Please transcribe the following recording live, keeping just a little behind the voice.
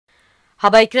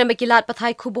Habai kren bakilat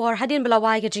pathai khubor hadin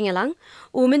belawai ke jingelang.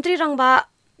 Myntri rangba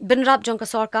benrap jong ka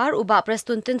sarkar uba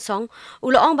prestun tin song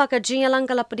ulaong ba ka jingelang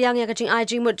kala pediang ya ka jing ai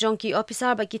jing mut jong ki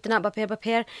officer ba kitna ba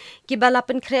pher ki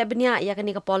balapen kre benya ya ka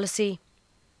ni ka policy.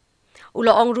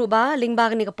 Ulaong ruba lingba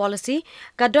ka ni ka policy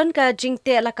kadon ka jing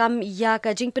te lakam ya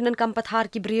ka jing pinan kam pathar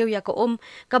ki brio ya ka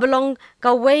ka belong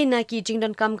ka wei na ki jing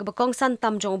don kam ka bakong san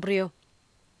tam jong brio.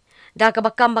 Da ka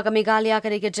bakam ba ka Meghalaya ka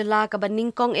ni ka jela ka ba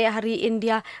ningkong hari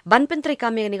India ban pentri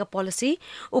kami ni ka policy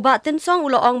uba tinsong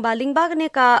uloong ba lingba ka ni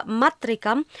ka matri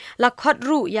kam la khot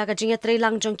ru ya ka jinga tre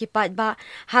lang jong ki pat ba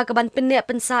ha ka ban pinne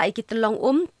pensa ikitlong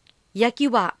ya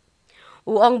ki wa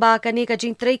uong ba ka ni ka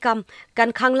jing tre kam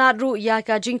kan khangla ru ya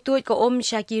ka jing tuit ka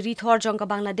sha ki rithor jong ka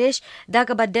Bangladesh da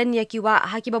ka ba den ya ki wa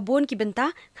ha ki ba bon ki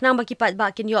benta khnang ba ki pat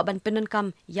ba kin yo ban pinan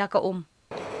kam ya ka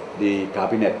The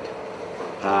cabinet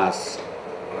has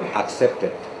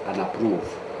accepted and approved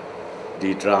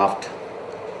the draft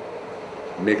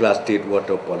Meghalaya State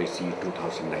Water Policy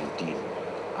 2019.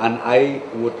 And I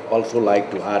would also like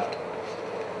to add,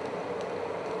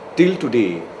 till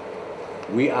today,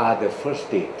 we are the first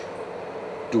state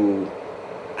to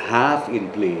have in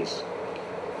place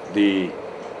the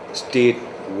state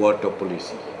water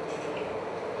policy.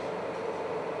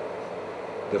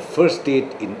 The first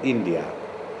state in India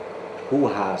who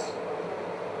has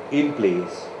in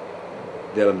place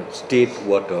the state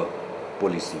water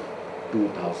policy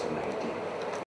 2019.